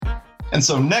And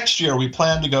so next year we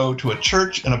plan to go to a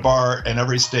church and a bar in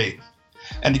every state.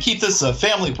 And to keep this a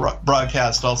family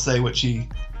broadcast, I'll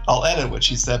edit what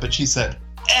she said, but she said,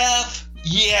 F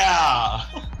yeah!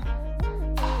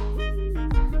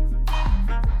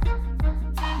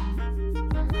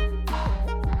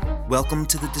 Welcome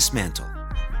to The Dismantle,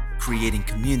 creating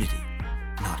community,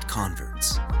 not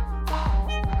converts.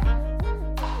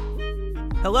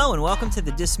 Hello and welcome to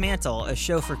The Dismantle, a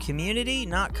show for community,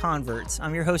 not converts.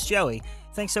 I'm your host, Joey.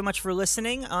 Thanks so much for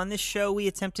listening. On this show, we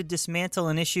attempt to dismantle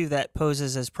an issue that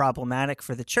poses as problematic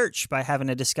for the church by having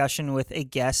a discussion with a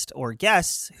guest or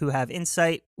guests who have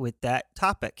insight with that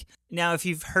topic. Now, if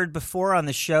you've heard before on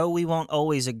the show, we won't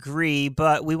always agree,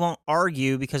 but we won't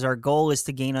argue because our goal is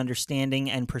to gain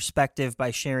understanding and perspective by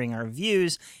sharing our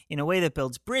views in a way that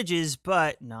builds bridges,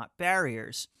 but not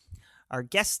barriers. Our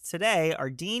guests today are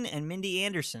Dean and Mindy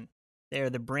Anderson. They are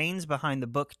the brains behind the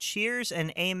book Cheers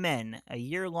and Amen, a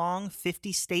year-long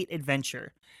 50-state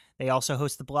adventure. They also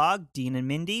host the blog Dean and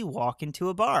Mindy Walk Into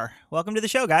a Bar. Welcome to the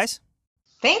show, guys.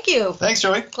 Thank you. Thanks,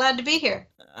 Joey. Glad to be here.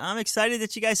 I'm excited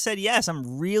that you guys said yes.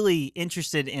 I'm really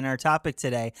interested in our topic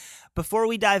today. Before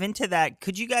we dive into that,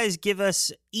 could you guys give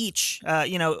us each,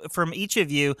 from each of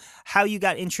you, how you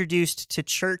got introduced to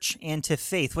church and to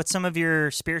faith? What's some of your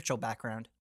spiritual background?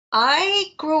 I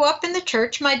grew up in the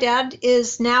church. My dad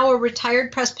is now a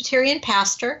retired Presbyterian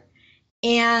pastor,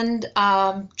 and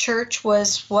church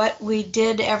was what we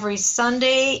did every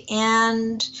Sunday.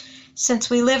 And since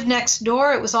we lived next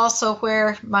door, it was also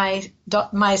where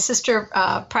my sister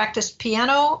practiced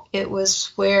piano. It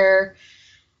was where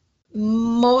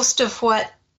most of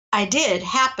what I did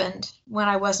happened when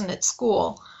I wasn't at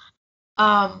school.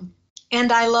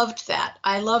 And I loved that.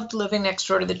 I loved living next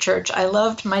door to the church. I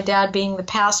loved my dad being the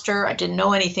pastor. I didn't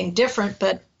know anything different,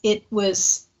 but it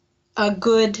was a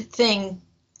good thing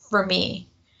for me.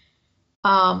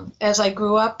 As I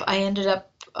grew up,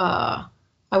 I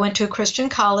went to a Christian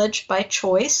college by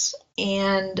choice,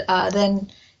 and then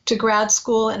to grad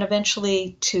school and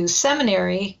eventually to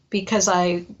seminary because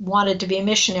I wanted to be a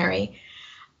missionary.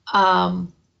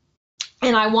 And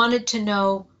I wanted to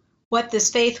know what this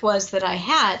faith was that I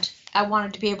had. I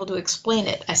wanted to be able to explain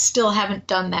it. I still haven't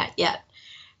done that yet.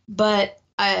 But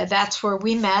that's where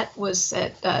we met, was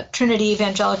at Trinity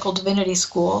Evangelical Divinity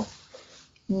School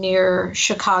near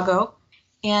Chicago.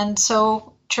 And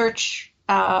so church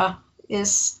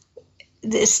is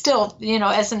still,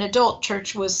 as an adult,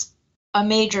 church was a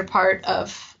major part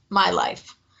of my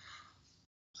life.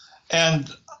 And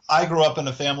I grew up in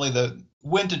a family that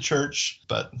went to church,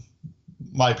 but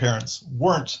my parents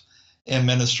weren't in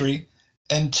ministry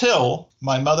until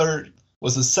my mother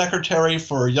was a secretary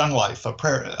for Young Life, a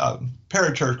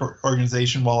parachurch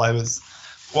organization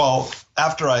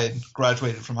after I had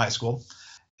graduated from high school.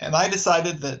 And I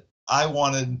decided that I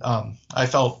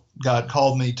felt God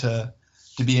called me to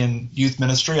be in youth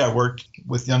ministry. I worked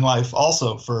with Young Life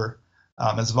also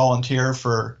as a volunteer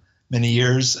for many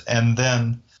years, and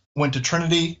then went to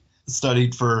Trinity,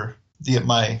 studied for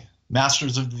my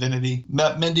Master's of Divinity,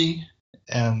 met Mindy,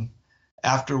 and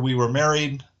after we were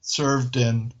married, served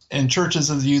in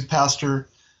churches as a youth pastor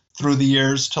through the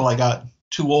years till I got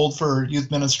too old for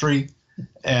youth ministry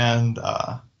and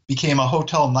became a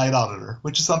hotel night auditor,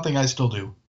 which is something I still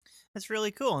do. That's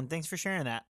really cool, and thanks for sharing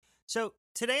that. So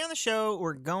today on the show,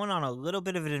 we're going on a little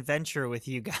bit of an adventure with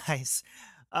you guys.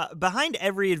 Behind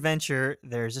every adventure,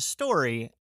 there's a story.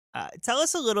 Tell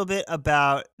us a little bit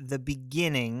about the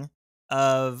beginning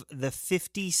of the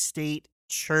 50-state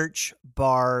church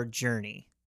bar journey.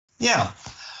 Yeah.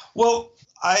 Well,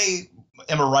 I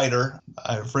am a writer.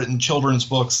 I've written children's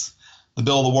books, the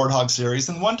Bill of the Warthog series,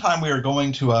 and one time we were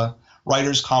going to a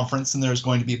writers conference, and there's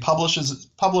going to be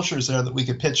publishers there that we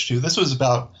could pitch to. This was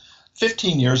about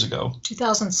 15 years ago.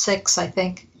 2006, I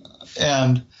think.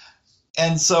 And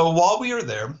so while we were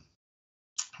there,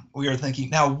 we were thinking,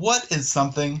 now what is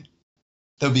something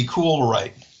that would be cool to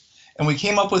write? And we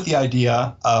came up with the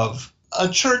idea of a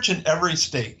church in every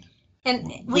state. And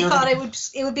we thought it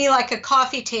would be like a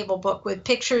coffee table book with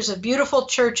pictures of beautiful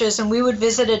churches, and we would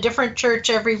visit a different church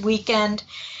every weekend.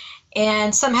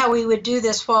 And somehow we would do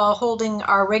this while holding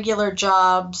our regular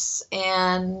jobs.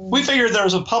 And we figured there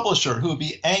was a publisher who would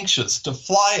be anxious to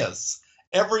fly us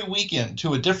every weekend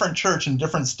to a different church in a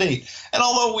different state. And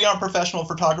although we aren't professional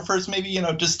photographers, maybe,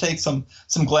 just take some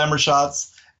glamour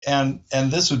shots. And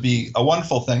this would be a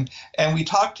wonderful thing. And we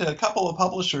talked to a couple of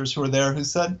publishers who were there who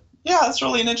said, yeah, that's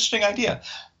really an interesting idea,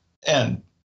 and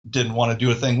didn't want to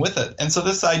do a thing with it. And so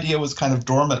this idea was kind of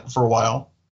dormant for a while.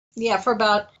 Yeah, for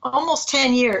about almost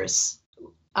 10 years.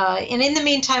 And in the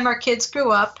meantime, our kids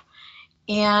grew up,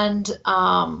 and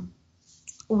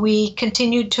we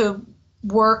continued to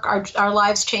work. Our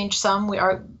lives changed some.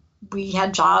 We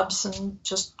had jobs and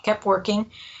just kept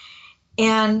working.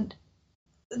 And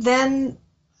then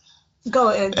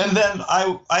And then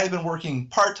I had been working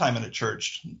part-time in a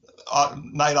church,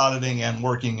 night auditing and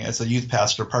working as a youth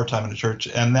pastor part-time in a church.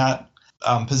 And that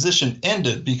position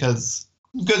ended because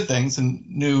good things, and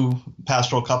new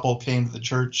pastoral couple came to the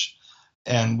church,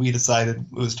 and we decided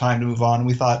it was time to move on. And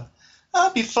we thought,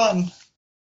 it'd be fun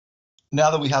now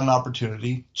that we have an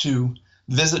opportunity to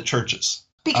visit churches.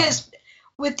 Because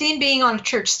with Dean being on a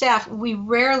church staff, we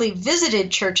rarely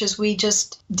visited churches.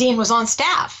 Dean was on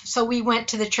staff. So we went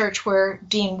to the church where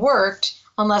Dean worked,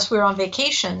 unless we were on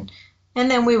vacation. And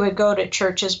then we would go to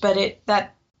churches, but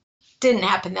that didn't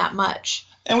happen that much.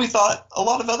 And we thought a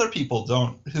lot of other people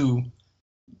who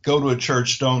go to a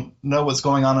church don't know what's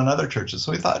going on in other churches.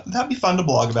 So we thought that'd be fun to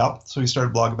blog about. So we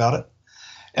started blogging about it.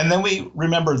 And then we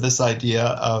remembered this idea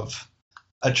of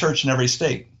a church in every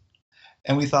state.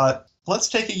 And we thought, let's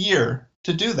take a year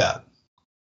to do that,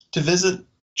 to visit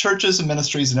churches and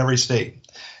ministries in every state.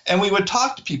 And we would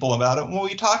talk to people about it. When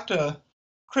we talked to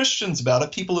Christians about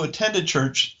it, people who attended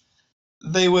church,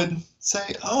 they would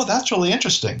say, oh, that's really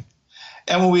interesting.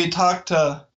 And when we talked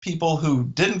to people who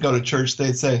didn't go to church,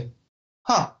 they'd say,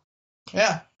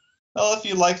 yeah, well, if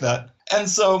you like that. And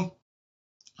so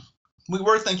we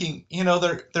were thinking,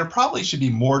 there probably should be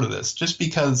more to this, just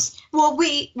because. Well,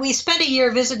 we spent a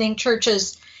year visiting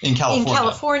churches in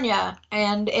California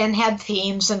and had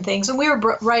themes and things, and we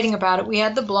were writing about it. We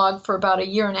had the blog for about a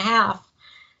year and a half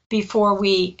before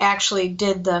we actually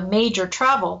did the major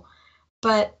travel.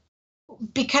 But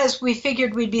because we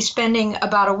figured we'd be spending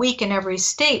about a week in every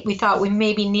state, we thought we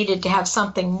maybe needed to have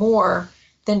something more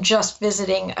than just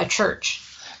visiting a church.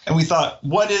 And we thought,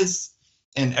 what is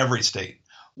in every state?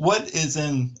 What is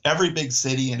in every big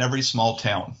city and every small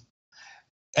town?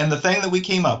 And the thing that we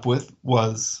came up with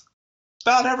was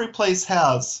about every place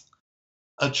has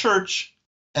a church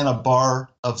and a bar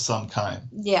of some kind.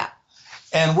 Yeah.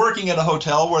 And working at a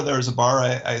hotel where there's a bar,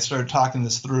 I started talking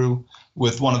this through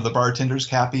with one of the bartenders,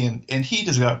 Cappy, and he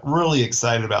just got really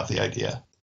excited about the idea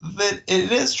that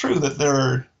it is true that there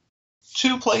are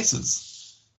two places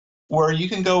where you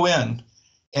can go in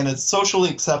and it's socially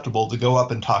acceptable to go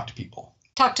up and talk to people.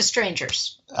 Talk to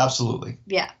strangers. Absolutely.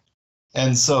 Yeah.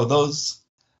 And so those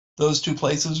two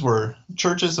places were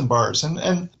churches and bars.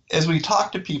 And as we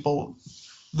talked to people,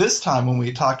 this time when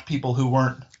we talked to people who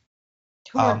weren't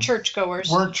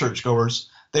churchgoers,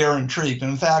 they are intrigued.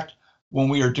 And in fact, when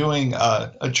we were doing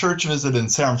a church visit in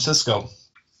San Francisco,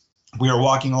 we were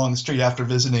walking along the street after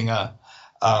visiting a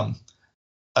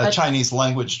Chinese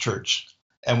language church,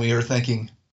 and we were thinking,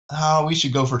 we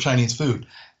should go for Chinese food.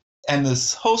 And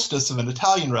this hostess of an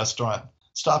Italian restaurant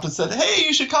stopped and said, hey,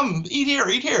 you should come eat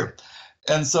here.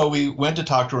 And so we went to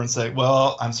talk to her and say,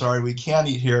 well, I'm sorry, we can't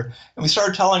eat here. And we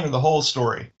started telling her the whole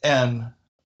story. And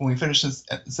when we finished this,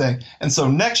 saying, and so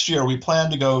next year we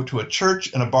plan to go to a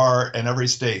church and a bar in every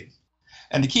state.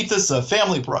 And to keep this a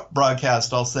family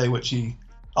broadcast,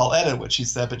 I'll edit what she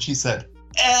said, but she said,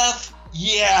 F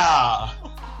yeah.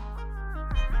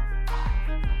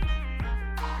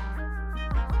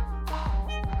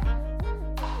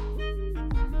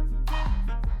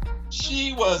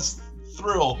 She was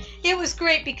thrilled. It was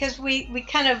great because we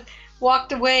kind of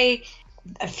walked away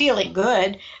feeling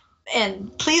good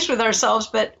and pleased with ourselves,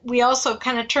 but we also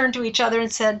kind of turned to each other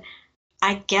and said,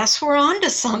 I guess we're on to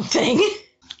something.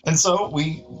 And so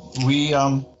we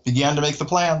began to make the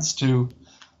plans to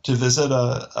visit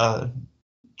a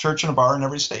church and a bar in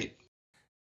every state.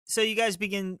 So you guys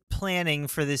begin planning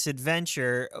for this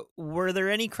adventure. Were there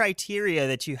any criteria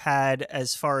that you had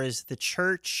as far as the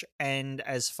church and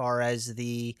as far as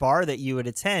the bar that you would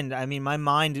attend? I mean, my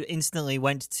mind instantly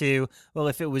went to, well,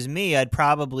 if it was me, I'd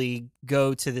probably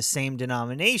go to the same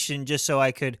denomination just so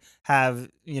I could have,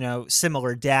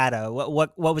 similar data.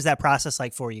 What was that process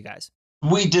like for you guys?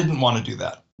 We didn't want to do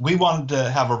that. We wanted to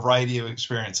have a variety of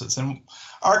experiences. And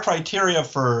our criteria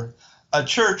for a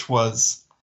church was,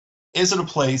 is it a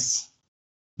place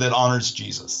that honors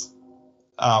Jesus?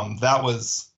 That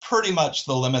was pretty much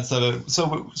the limits of it.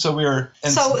 So we were.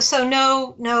 So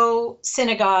no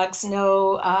synagogues,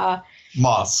 no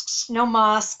mosques. No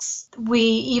mosques. We,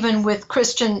 even with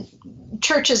Christian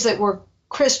churches that were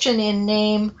Christian in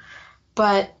name,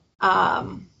 but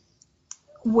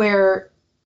where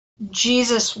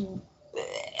Jesus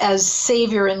as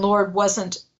Savior and Lord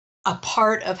wasn't a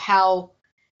part of how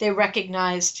they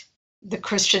recognized the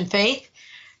Christian faith.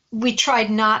 We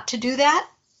tried not to do that.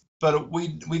 But we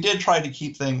did try to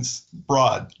keep things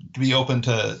broad, to be open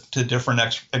to different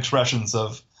expressions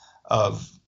of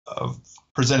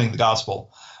presenting the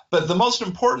gospel. But the most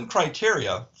important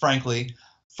criteria, frankly,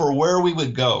 for where we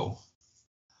would go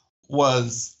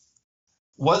was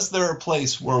there a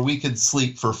place where we could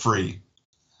sleep for free?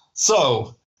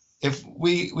 So if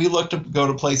we looked to go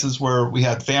to places where we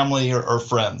had family or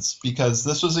friends, because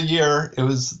this was a year, it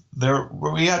was there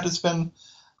where we had to spend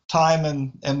time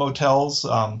in motels,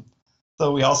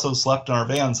 though we also slept in our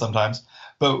van sometimes.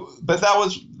 But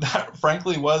that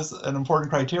frankly was an important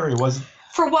criteria. Was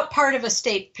for what part of a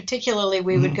state particularly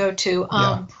we would go to,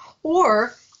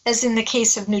 or as in the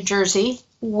case of New Jersey,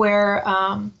 where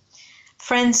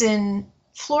friends in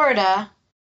Florida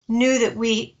knew that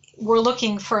we were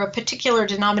looking for a particular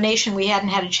denomination we hadn't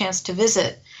had a chance to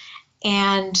visit,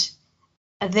 and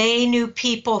they knew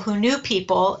people who knew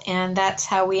people, and that's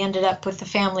how we ended up with the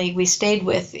family we stayed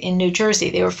with in New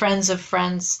Jersey. They were friends of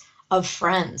friends of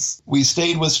friends. We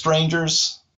stayed with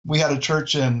strangers. We had a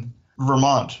church in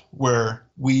Vermont where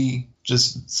we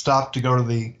just stopped to go to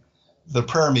the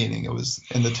prayer meeting. It was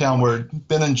in the town where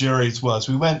Ben and Jerry's was.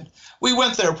 We went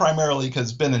there primarily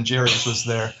because Ben and Jerry's was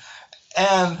there,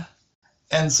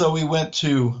 and so we went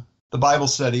to the Bible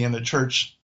study in the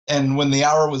church. And when the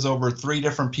hour was over, 3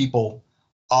 different people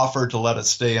offered to let us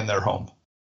stay in their home.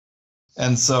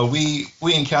 And so we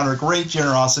encountered great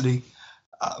generosity,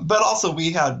 but also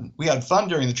we had fun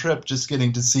during the trip, just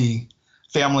getting to see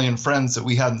family and friends that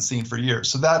we hadn't seen for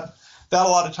years. So that a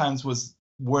lot of times was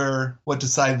what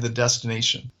decided the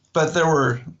destination. But there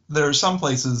are some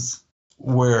places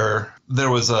where there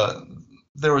was a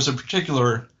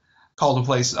particular call to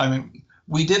place. I mean,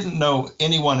 we didn't know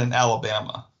anyone in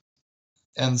Alabama.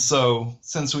 And so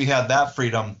since we had that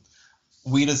freedom,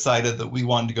 we decided that we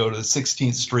wanted to go to the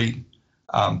 16th Street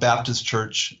Baptist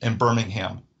Church in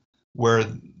Birmingham, where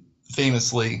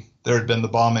famously there had been the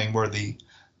bombing where the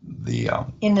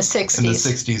in the 60s. In the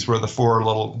 60s, where the 4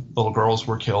 little girls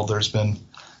were killed. There's been,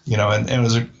 and it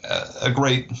was a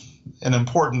great and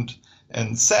important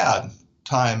and sad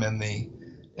time in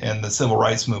the civil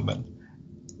rights movement.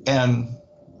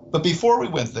 But before we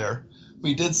went there,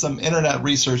 we did some internet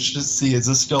research to see, is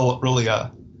this still really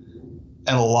an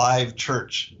alive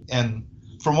church? And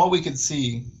from what we could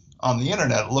see on the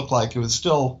internet, it looked like it was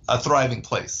still a thriving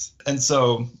place. And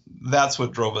so that's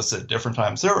what drove us at different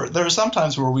times. There were some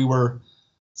times where we were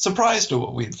surprised at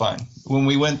what we'd find. When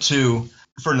we went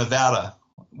for Nevada,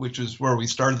 which is where we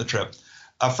started the trip,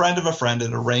 a friend of a friend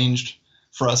had arranged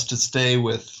for us to stay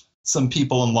with some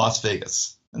people in Las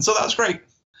Vegas. And so that was great.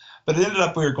 But it ended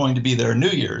up we were going to be there New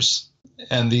Year's,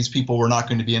 and these people were not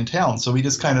going to be in town. So we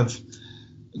just kind of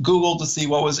Googled to see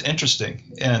what was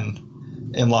interesting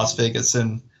in Las Vegas.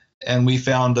 And we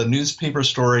found a newspaper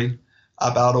story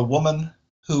about a woman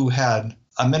who had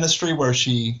a ministry where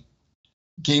she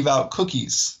gave out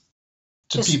cookies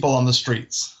to people on the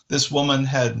streets. This woman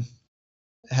had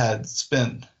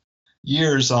spent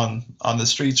years on the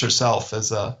streets herself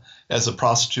as a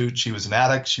prostitute. She was an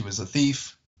addict. She was a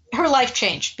thief. Her life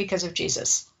changed because of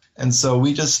Jesus. And so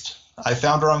I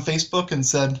found her on Facebook and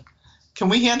said, "Can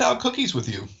we hand out cookies with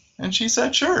you?" And she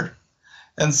said, "Sure."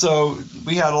 And so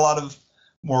we had a lot of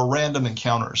more random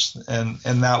encounters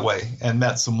in that way, and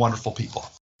met some wonderful people.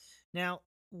 Now,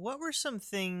 what were some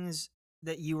things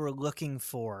that you were looking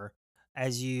for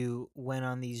as you went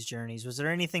on these journeys? Was there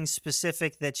anything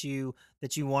specific that you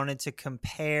wanted to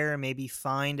compare, maybe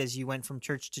find as you went from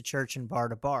church to church and bar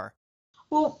to bar?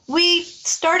 Well, we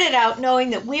started out knowing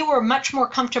that we were much more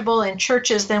comfortable in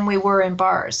churches than we were in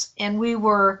bars. And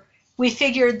we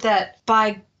figured that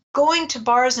by going to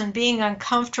bars and being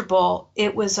uncomfortable,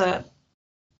 it was a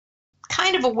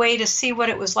kind of a way to see what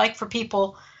it was like for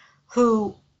people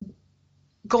who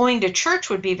going to church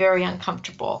would be very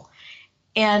uncomfortable.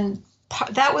 And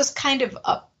that was kind of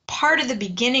a part of the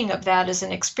beginning of that as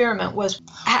an experiment, was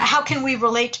how can we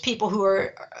relate to people who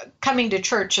are coming to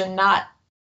church and not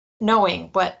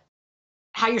knowing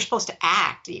how you're supposed to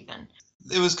act even.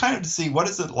 It was kind of to see what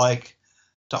is it like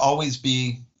to always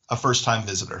be a first-time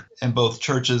visitor in both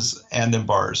churches and in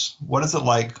bars. What is it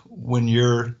like when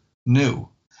you're new?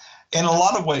 In a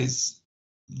lot of ways,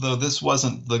 though this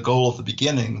wasn't the goal at the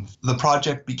beginning, the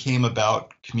project became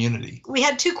about community. We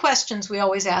had 2 questions we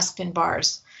always asked in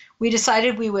bars. We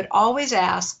decided we would always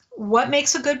ask, what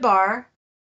makes a good bar?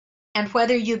 And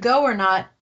whether you go or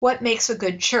not, what makes a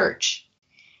good church?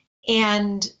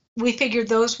 And we figured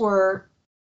those were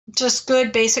just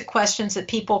good basic questions that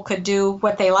people could do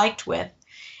what they liked with.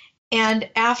 And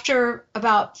after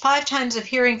about 5 times of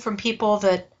hearing from people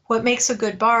that what makes a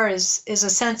good bar is a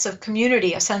sense of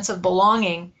community, a sense of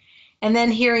belonging, and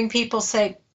then hearing people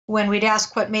say, when we'd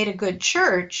ask what made a good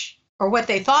church or what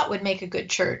they thought would make a good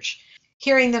church,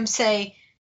 hearing them say,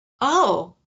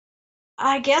 "Oh,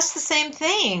 I guess the same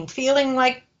thing, feeling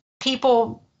like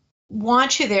people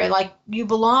want you there, like you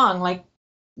belong, like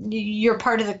you're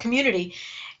part of the community.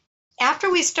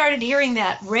 After we started hearing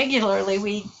that regularly,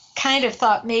 we kind of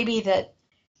thought maybe that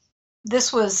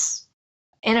this was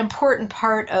an important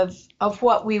part of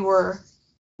what we were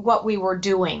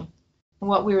doing,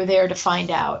 what we were there to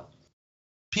find out.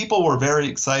 People were very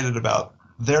excited about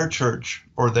their church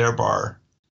or their bar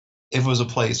if it was a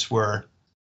place where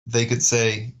they could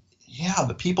say, yeah,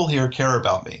 the people here care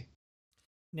about me.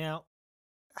 Now,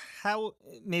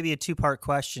 maybe a two-part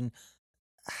question.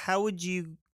 How would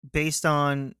you, based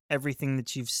on everything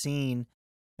that you've seen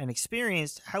and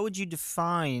experienced, how would you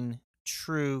define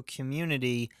true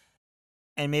community?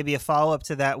 And maybe a follow-up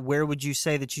to that, where would you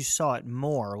say that you saw it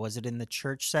more? Was it in the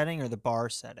church setting or the bar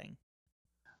setting?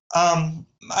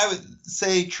 I would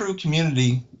say true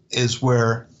community is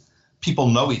where people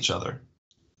know each other,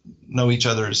 know each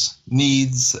other's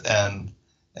needs, and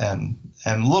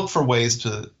look for ways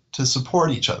to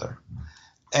support each other.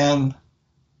 And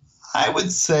I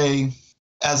would say,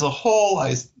 as a whole,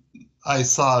 I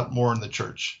saw it more in the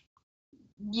church.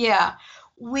 Yeah,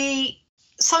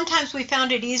 sometimes we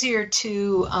found it easier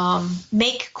to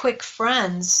make quick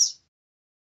friends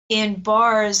in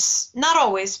bars. Not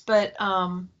always, but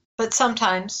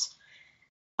sometimes.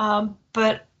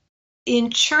 But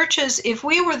in churches, if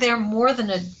we were there more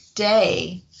than a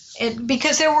day,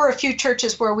 because there were a few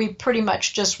churches where we pretty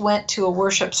much just went to a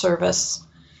worship service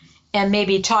and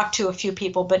maybe talked to a few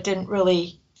people, but didn't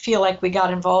really feel like we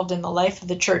got involved in the life of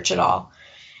the church at all.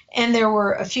 And there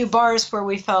were a few bars where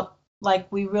we felt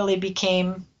like we really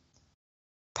became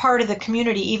part of the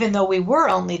community, even though we were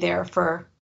only there for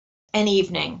an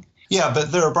evening. Yeah,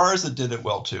 but there are bars that did it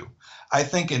well too. I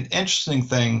think an interesting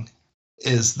thing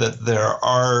is that there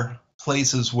are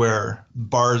places where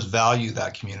bars value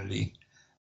that community.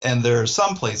 And there are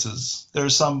some places,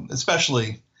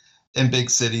 especially in big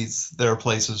cities, there are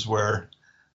places where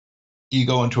you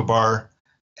go into a bar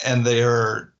and there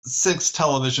are 6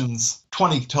 televisions,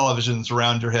 20 televisions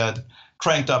around your head,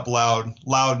 cranked up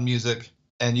loud music,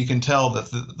 and you can tell that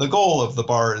the goal of the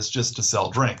bar is just to sell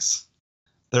drinks.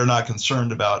 They're not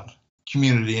concerned about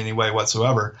community in any way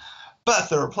whatsoever.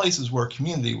 But there are places where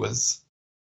community was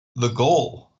the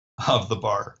goal of the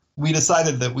bar. We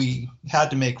decided that we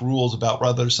had to make rules about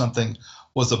whether something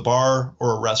was a bar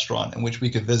or a restaurant in which we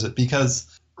could visit,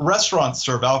 because restaurants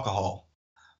serve alcohol,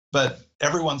 but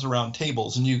everyone's around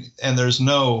tables, and there's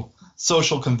no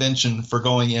social convention for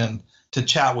going in to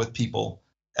chat with people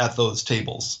at those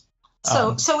tables.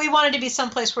 So we wanted to be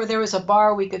someplace where there was a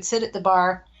bar, we could sit at the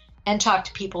bar and talk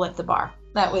to people at the bar.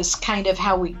 That was kind of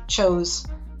how we chose.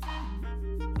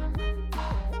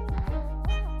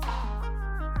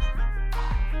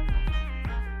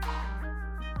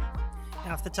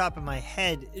 Off the top of my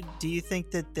head, do you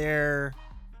think that there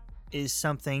is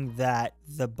something that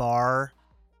the bar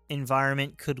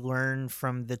environment could learn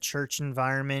from the church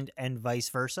environment and vice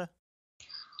versa?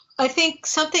 I think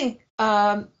something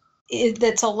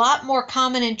that's a lot more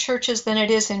common in churches than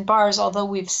it is in bars, although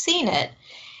we've seen it,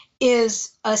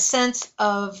 is a sense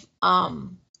of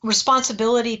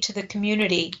responsibility to the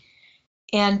community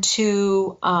and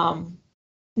to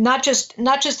not just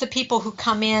the people who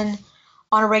come in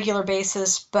on a regular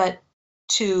basis, but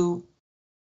to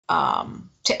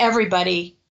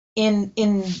everybody in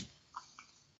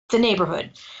the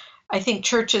neighborhood. I think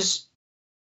churches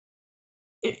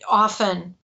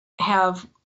often have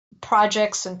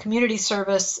projects and community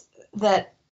service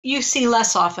that you see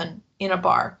less often in a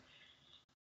bar.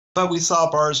 But we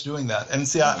saw bars doing that, and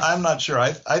see, I'm not sure.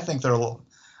 I think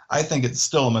it's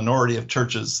still a minority of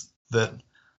churches that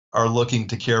are looking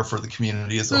to care for the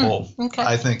community as a whole. Okay.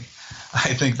 I think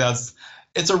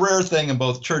it's a rare thing in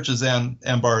both churches and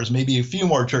bars. Maybe a few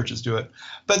more churches do it,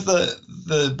 but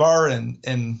the bar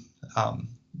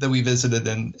that we visited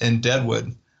in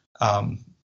Deadwood,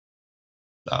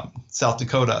 South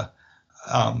Dakota,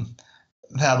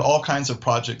 had all kinds of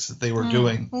projects that they were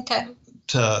doing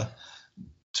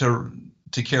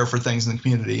to care for things in the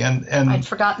community, and I'd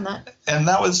forgotten that. And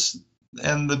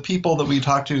the people that we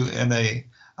talked to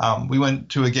we went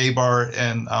to a gay bar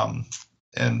in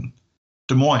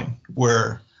Des Moines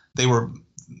where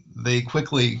they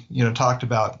quickly talked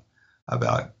about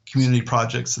community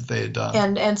projects that they had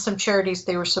done and some charities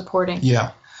they were supporting.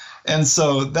 Yeah, and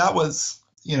so that was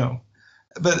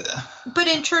But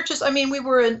in churches, we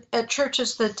were at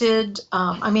churches that did,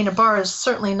 a bar is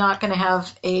certainly not going to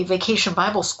have a vacation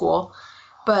Bible school,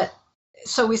 but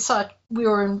so we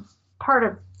were in part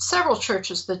of several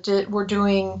churches that were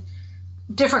doing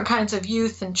different kinds of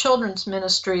youth and children's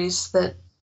ministries that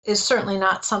is certainly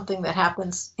not something that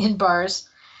happens in bars.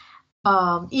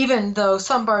 even though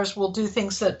some bars will do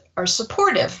things that are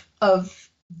supportive of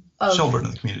children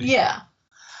in the community. Yeah.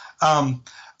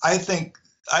 I think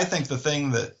the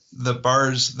thing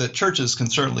that churches can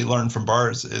certainly learn from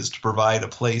bars is to provide a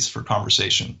place for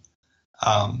conversation,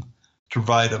 to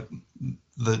provide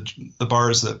the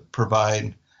bars that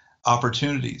provide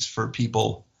opportunities for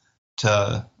people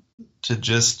to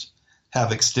just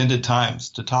have extended times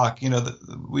to talk.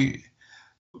 We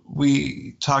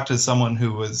talked to someone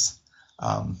who was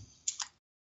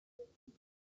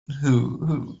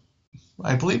who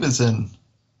I believe is in,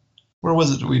 where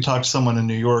was it? We talked to someone in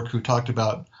New York who talked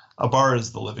about a bar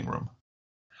as the living room.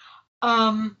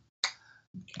 I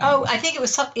think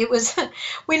it was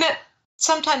we met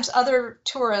sometimes other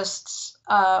tourists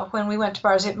when we went to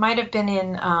bars. It might have been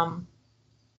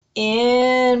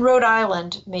in Rhode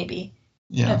Island, maybe,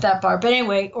 at that bar. But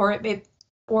anyway, or it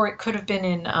could have been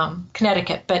in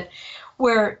Connecticut. But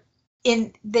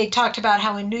they talked about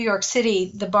how in New York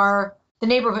City the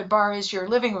neighborhood bar is your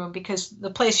living room because the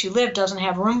place you live doesn't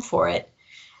have room for it.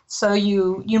 So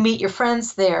you meet your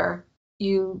friends there,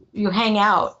 you hang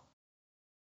out.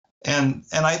 And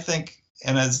I think,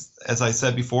 and as I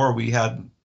said before, we had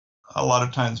a lot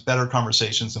of times better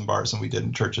conversations in bars than we did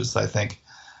in churches. I think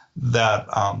that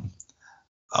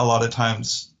a lot of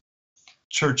times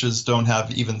churches don't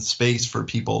have even space for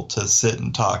people to sit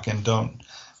and talk and don't.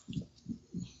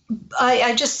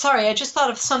 I just thought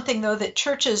of something though, that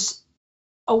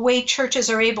a way churches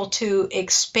are able to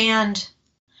expand.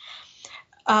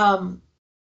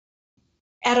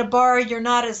 At a bar, you're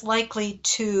not as likely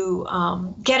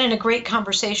to get in a great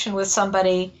conversation with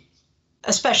somebody,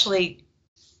 especially,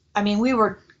 we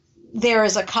were there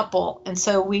as a couple, and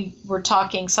so we were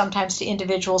talking sometimes to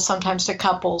individuals, sometimes to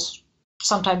couples,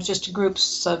 sometimes just to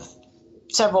groups of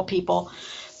several people.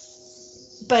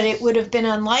 But it would have been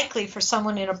unlikely for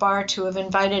someone in a bar to have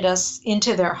invited us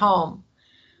into their home.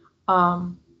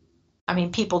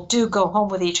 People do go home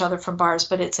with each other from bars,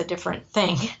 but it's a different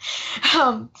thing.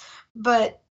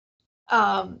 But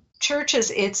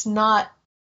churches, it's not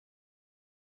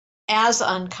as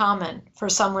uncommon for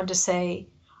someone to say,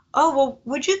 oh, well,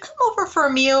 would you come over for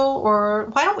a meal? Or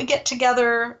why don't we get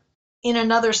together in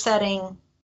another setting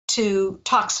to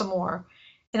talk some more?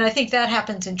 And I think that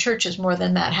happens in churches more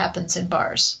than that happens in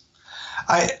bars.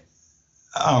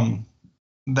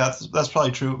 That's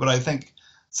probably true, but I think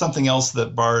something else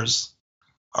that bars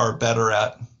are better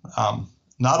at,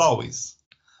 not always,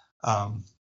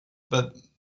 but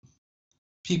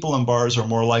people in bars are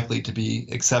more likely to be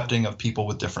accepting of people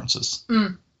with differences.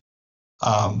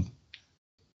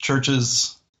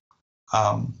 Churches,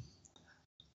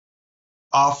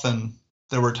 often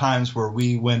there were times where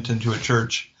we went into a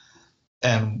church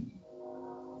and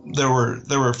there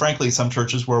were frankly some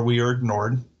churches where we were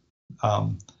ignored.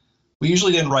 We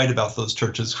usually didn't write about those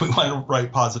churches. We might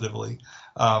write positively,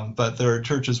 but there are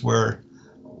churches where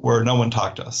no one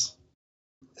talked to us.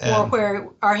 Or where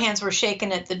our hands were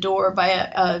shaken at the door by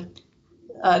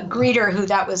a greeter who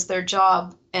that was their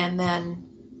job, and then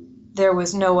there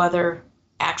was no other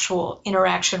actual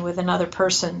interaction with another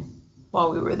person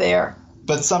while we were there.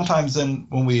 But sometimes then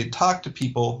when we talked to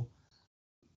people,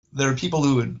 there are people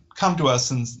who would come to us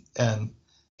and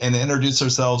introduce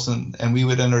ourselves, and we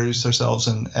would introduce ourselves,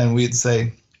 and we'd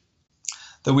say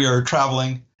that we are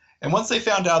traveling. And once they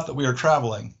found out that we were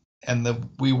traveling and that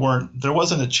there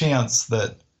wasn't a chance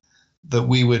that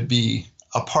we would be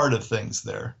a part of things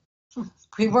there.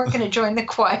 We weren't going to join the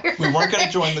choir. We weren't going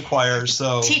to join the choir,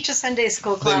 so teach a Sunday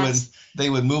school class. They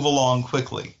would move along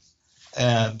quickly.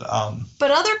 And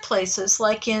but other places,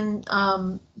 like in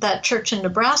that church in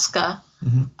Nebraska,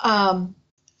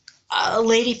 a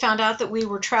lady found out that we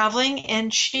were traveling,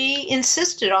 and she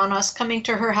insisted on us coming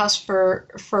to her house for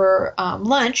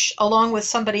lunch, along with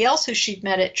somebody else who she'd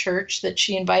met at church that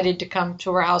she invited to come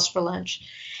to her house for lunch.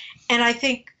 And I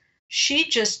think she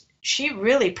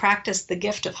really practiced the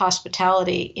gift of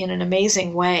hospitality in an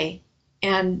amazing way.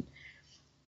 And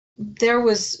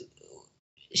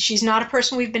she's not a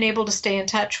person we've been able to stay in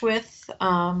touch with.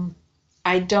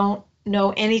 I don't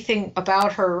know anything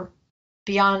about her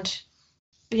beyond,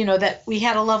 that we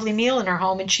had a lovely meal in her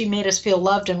home and she made us feel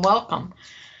loved and welcome.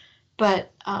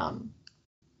 But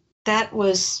that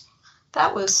was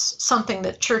something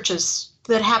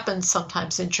that happens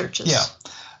sometimes in churches. Yeah,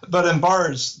 but in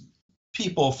bars,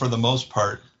 people for the most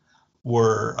part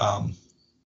were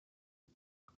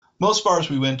most bars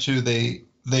we went to, they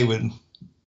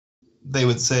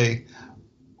would say,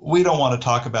 we don't want to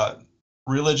talk about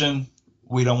religion,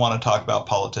 we don't want to talk about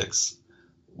politics,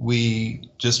 we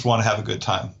just want to have a good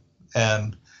time.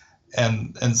 And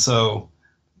so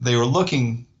they were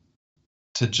looking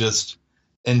to just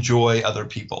enjoy other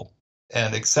people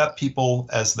and accept people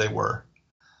as they were.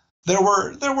 There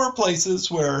were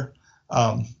places where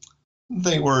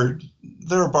there were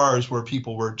bars where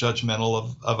people were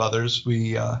judgmental of others.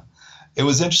 It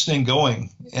was interesting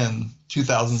going in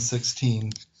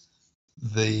 2016,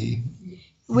 the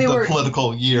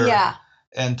political year,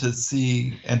 and to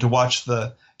see and to watch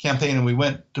the campaign. And we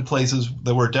went to places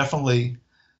that were definitely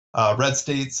red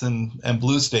states and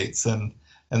blue states, and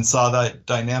saw that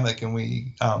dynamic. And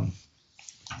we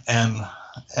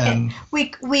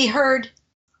heard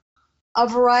a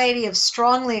variety of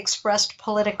strongly expressed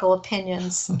political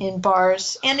opinions in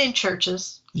bars and in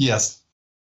churches. Yes.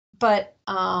 But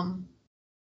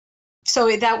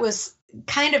so that was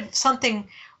kind of something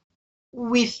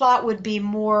we thought would be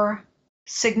more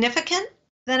significant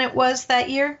than it was that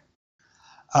year.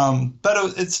 But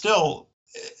it's still,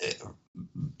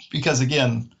 because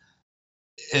again,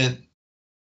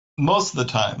 most of the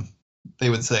time they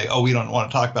would say, "Oh, we don't want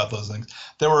to talk about those things."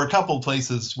 There were a couple of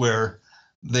places where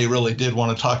they really did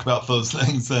want to talk about those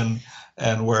things,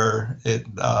 and where it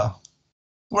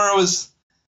was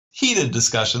heated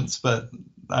discussions, but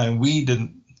we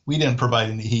didn't provide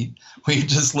any heat. We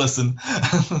just listened.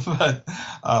 but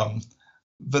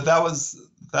that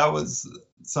was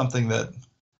something that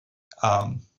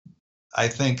I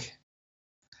think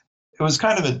it was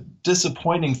kind of a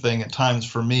disappointing thing at times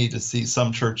for me to see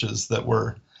some churches that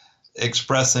were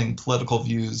expressing political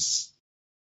views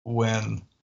when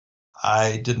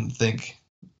I didn't think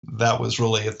that was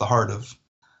really at the heart of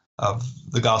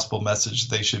the gospel message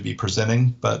they should be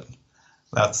presenting. But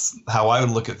that's how I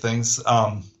would look at things.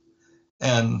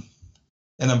 And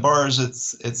in bars,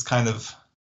 it's kind of,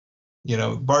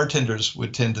 bartenders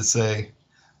would tend to say,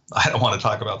 "I don't want to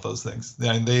talk about those things."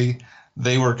 And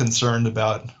they were concerned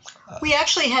about. We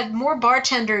actually had more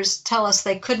bartenders tell us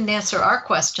they couldn't answer our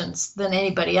questions than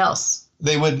anybody else.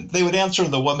 They would answer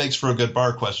the "what makes for a good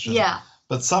bar" question. Yeah.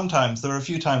 But sometimes there were a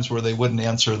few times where they wouldn't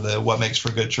answer the "what makes for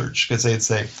a good church," because they'd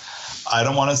say, "I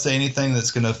don't want to say anything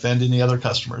that's going to offend any other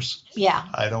customers." Yeah.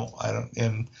 I don't,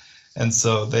 and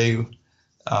so they,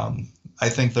 I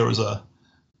think there was a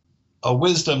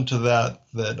wisdom to that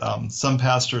some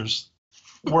pastors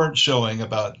weren't showing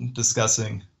about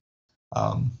discussing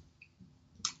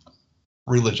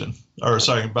religion,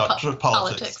 about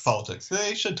politics.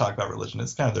 They should talk about religion.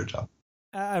 It's kind of their job.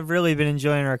 I've really been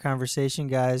enjoying our conversation,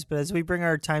 guys, but as we bring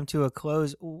our time to a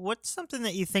close, what's something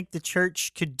that you think the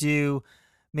church could do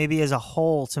maybe as a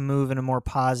whole to move in a more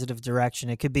positive direction?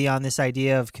 It could be on this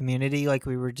idea of community like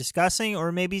we were discussing,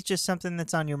 or maybe it's just something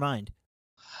that's on your mind.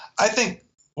 I think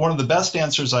one of the best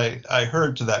answers I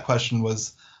heard to that question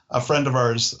was a friend of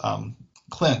ours,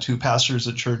 Clint, who pastors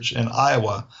a church in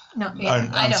Iowa.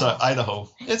 Idaho.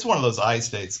 It's one of those I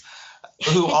states,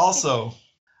 who also,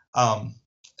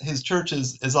 his church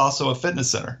is also a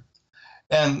fitness center.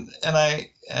 And I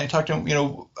talked to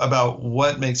him, about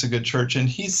what makes a good church. And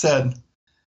he said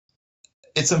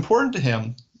it's important to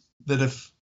him that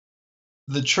if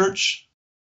the church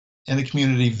and the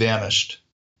community vanished,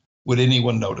 would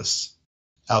anyone notice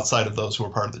outside of those who were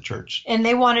part of the church? And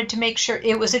they wanted to make sure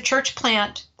it was a church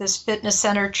plant, this fitness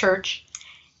center church,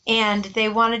 and they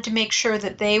wanted to make sure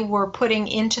that they were putting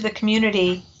into the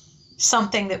community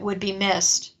something that would be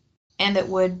missed and that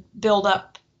would build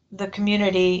up the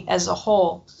community as a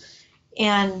whole.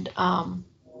 And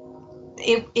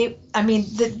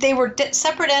they were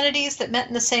separate entities that met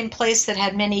in the same place that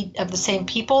had many of the same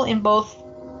people in both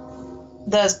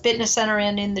the fitness center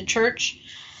and in the church.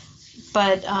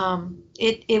 But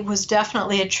it was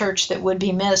definitely a church that would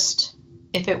be missed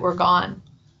if it were gone.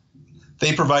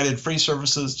 They provided free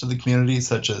services to the community,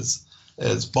 such as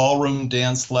ballroom,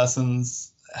 dance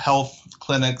lessons, health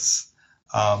clinics.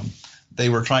 They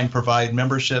were trying to provide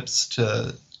memberships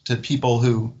to people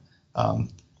who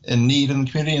in need in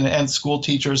the community, and school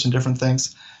teachers and different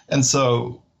things. And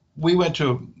so we went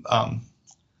to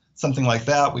something like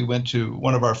that. We went to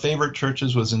one of our favorite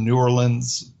churches was in New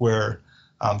Orleans, where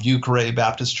Vieux Carré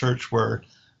Baptist Church, where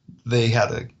they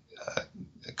had a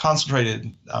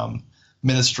concentrated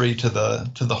ministry to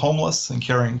the homeless and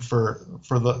caring for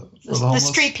the homeless. The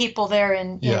street people there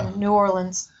in New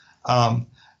Orleans.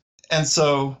 And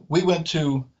so we went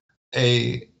to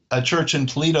a church in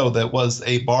Toledo that was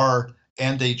a bar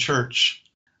and a church.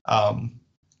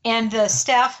 And the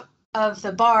staff of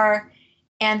the bar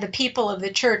and the people of the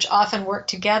church often work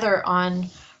together on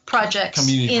projects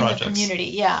in the community.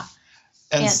 Yeah.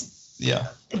 And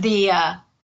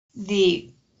the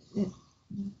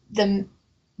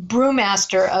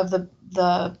brewmaster of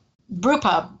the brew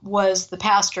pub was the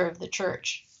pastor of the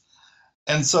church.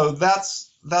 And so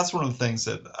that's one of the things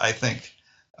that I think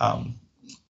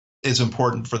is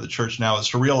important for the church now is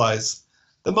to realize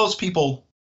that most people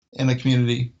in a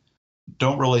community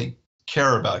don't really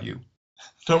care about you,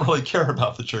 don't really care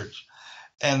about the church.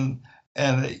 And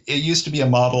it used to be a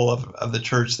model of the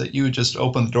church that you would just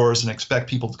open the doors and expect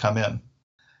people to come in.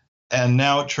 And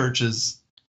now churches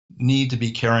need to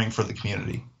be caring for the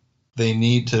community. They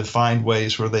need to find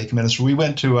ways where they can minister. We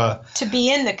went to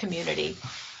be in the community.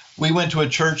 We went to a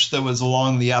church that was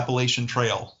along the Appalachian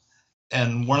Trail.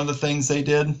 And one of the things they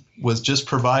did was just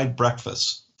provide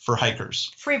breakfast for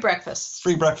hikers. Free breakfast.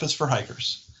 Free breakfast for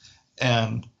hikers.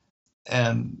 And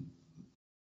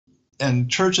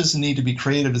churches need to be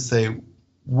creative to say,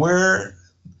 where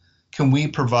can we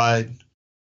provide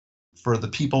for the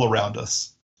people around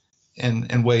us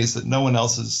in ways that no one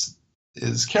else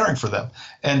is caring for them,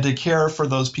 and to care for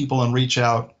those people and reach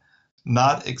out,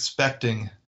 not expecting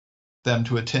them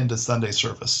to attend a Sunday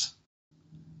service,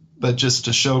 but just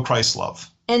to show Christ's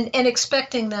love. And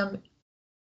expecting them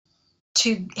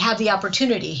to have the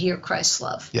opportunity to hear Christ's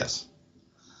love. Yes.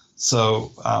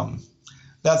 So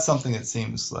that's something that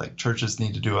seems like churches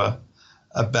need to do a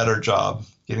better job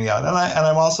getting out. And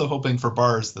I'm also hoping for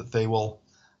bars that they will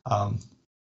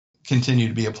continue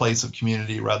to be a place of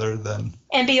community rather than...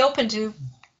 And be open to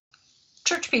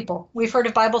church people. We've heard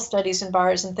of Bible studies in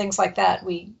bars and things like that.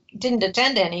 We didn't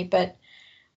attend any, but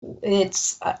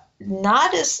it's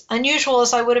not as unusual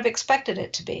as I would have expected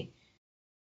it to be.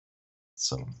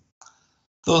 So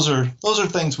those are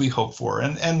things we hope for.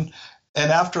 And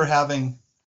after having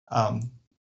a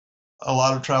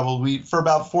lot of travel, for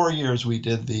about 4 years we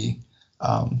did the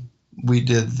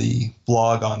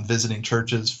blog on visiting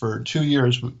churches. For 2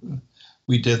 years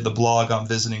we did the blog on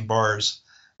visiting bars,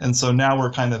 and so now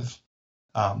we're kind of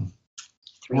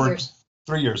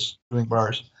 3 years doing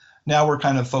bars. Now we're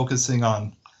kind of focusing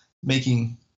on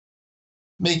making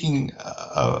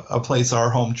a place our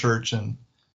home church and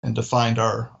to find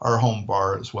our home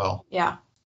bar as well. Yeah.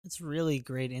 That's really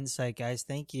great insight, guys.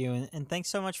 Thank you. And thanks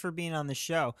so much for being on the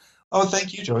show. Oh,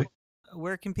 thank you, Joey.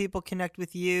 Where can people connect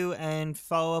with you and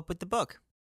follow up with the book?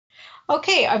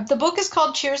 Okay, the book is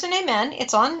called Cheers and Amen.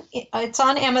 It's on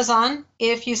Amazon.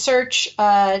 If you search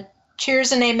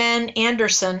Cheers and Amen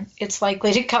Anderson, it's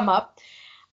likely to come up.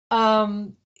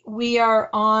 We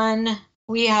have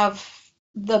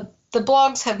the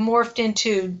blogs have morphed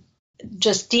into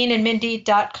just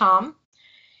deanandmindy.com,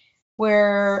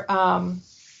 where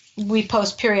we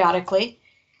post periodically,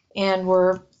 and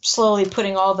we're slowly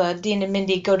putting all the Dean and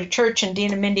Mindy go to church and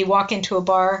Dean and Mindy walk into a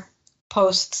bar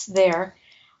posts there.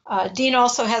 Dean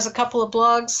also has a couple of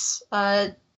blogs.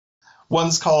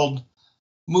 One's called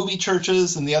Movie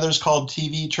Churches and the other's called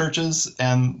TV Churches.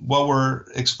 And what we're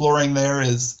exploring there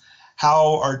is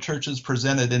how our churches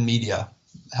presented in media.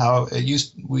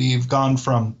 We've gone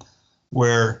from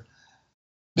where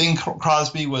Bing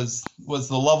Crosby was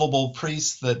the lovable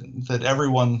priest that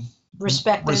everyone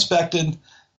respected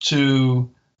to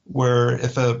where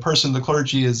if a person in the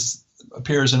clergy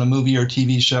appears in a movie or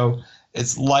TV show,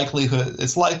 it's likely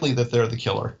that they're the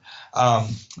killer.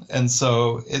 And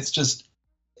so it's just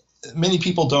many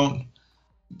people don't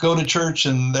go to church,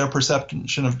 and their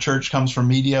perception of church comes from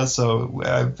media. So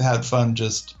I've had fun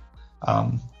just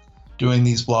doing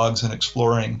these blogs and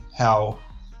exploring how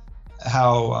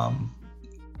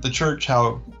the church,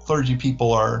 how clergy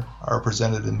people are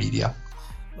presented in media.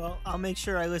 Well, I'll make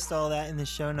sure I list all that in the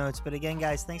show notes. But again,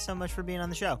 guys, thanks so much for being on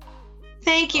the show.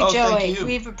 Thank you, Joey. Thank you.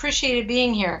 We've appreciated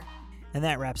being here. And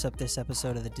that wraps up this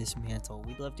episode of The Dismantle.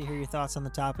 We'd love to hear your thoughts on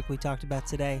the topic we talked about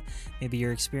today, maybe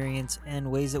your experience, and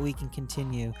ways that we can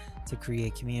continue to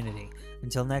create community.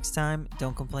 Until next time,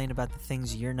 don't complain about the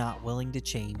things you're not willing to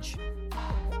change.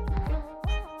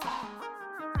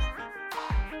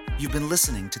 You've been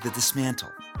listening to The Dismantle,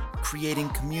 creating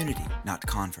community, not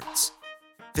converts.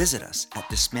 Visit us at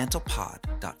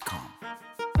dismantlepod.com.